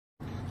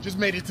Just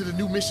made it to the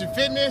new Mission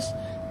Fitness.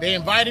 They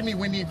invited me,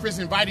 Wendy and Chris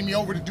invited me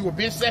over to do a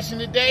bench session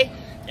today,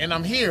 and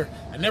I'm here.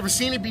 I've never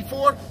seen it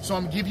before, so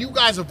I'm gonna give you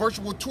guys a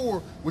virtual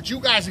tour, which you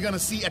guys are gonna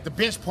see at the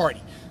bench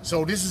party.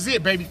 So this is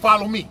it, baby,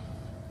 follow me.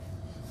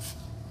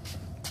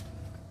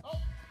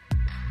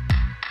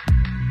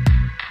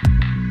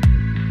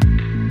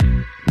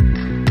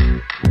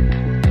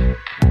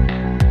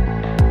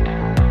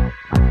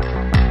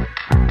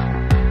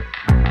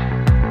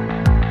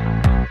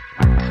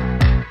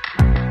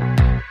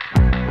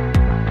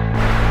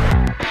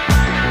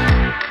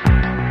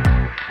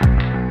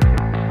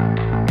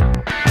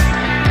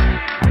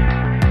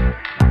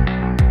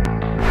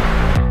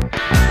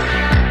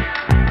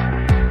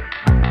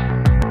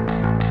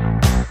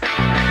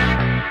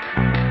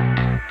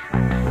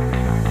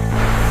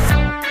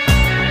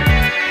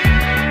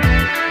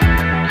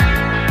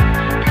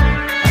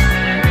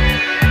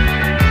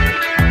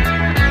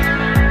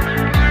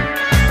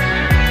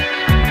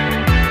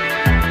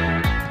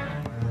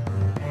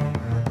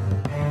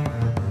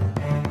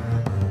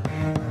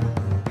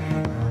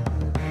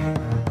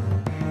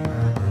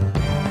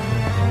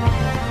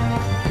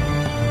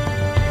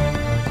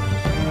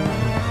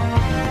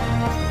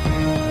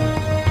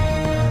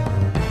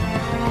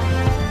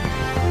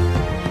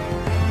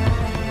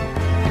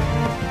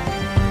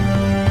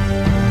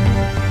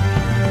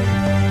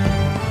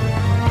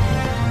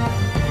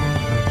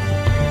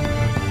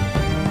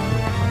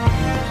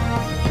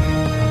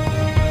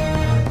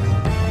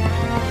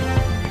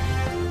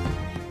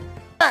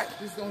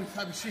 This is the only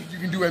type of shit you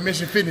can do at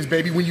Mission Fitness,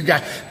 baby, when you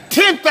got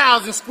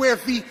 10,000 square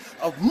feet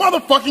of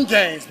motherfucking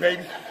games,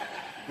 baby.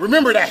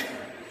 Remember that.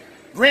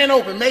 Grand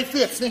open, May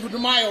 5th, Cinco de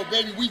Mayo,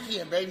 baby,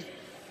 weekend, baby.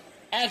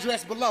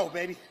 Address below,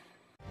 baby.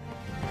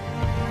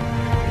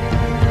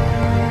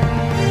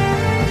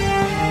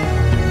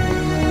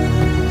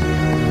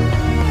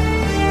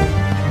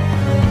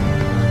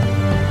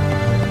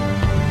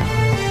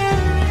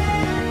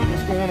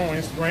 What's going on,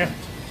 Instagram?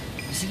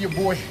 You see your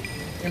boy,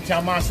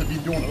 M-Town Monsta, be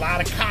doing a lot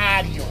of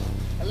cardio.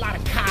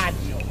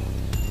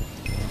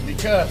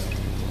 Because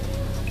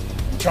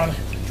I'm trying to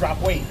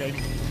drop weight, baby.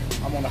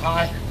 I'm on a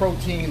high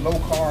protein, low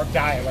carb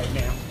diet right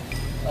now.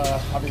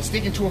 I've been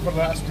sticking to it for the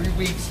last 3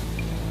 weeks.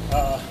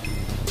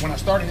 When I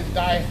started this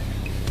diet,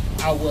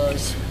 I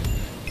was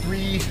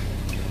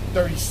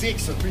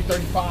 336 or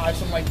 335,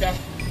 something like that.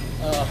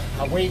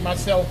 I weighed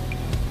myself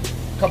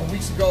a couple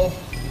weeks ago.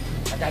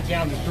 I got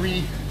down to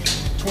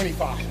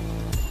 325.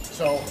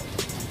 So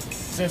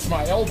since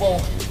my elbow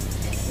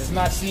is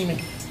not seeming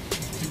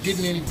to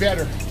getting any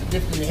better to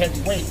lifting the heavy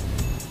weight,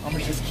 I'm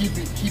gonna just keep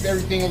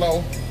everything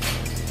low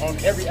on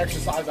every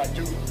exercise I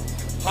do.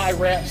 High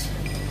reps,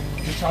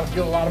 just try to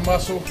build a lot of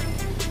muscle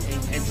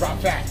and drop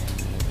fat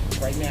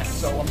right now.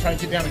 So I'm trying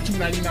to get down to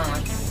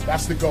 299.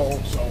 That's the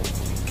goal. So,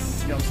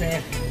 you know what I'm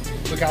saying?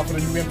 Look out for the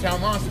new M-Town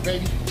Monsta,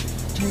 baby.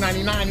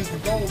 299 is the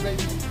goal,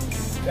 baby.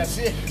 That's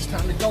it. It's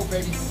time to go,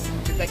 baby.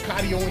 Get that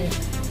cardio in.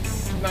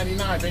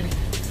 299, baby.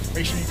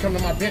 Make sure you come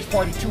to my bench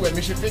party too at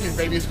Mission Fitness,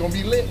 baby. It's gonna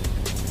be lit.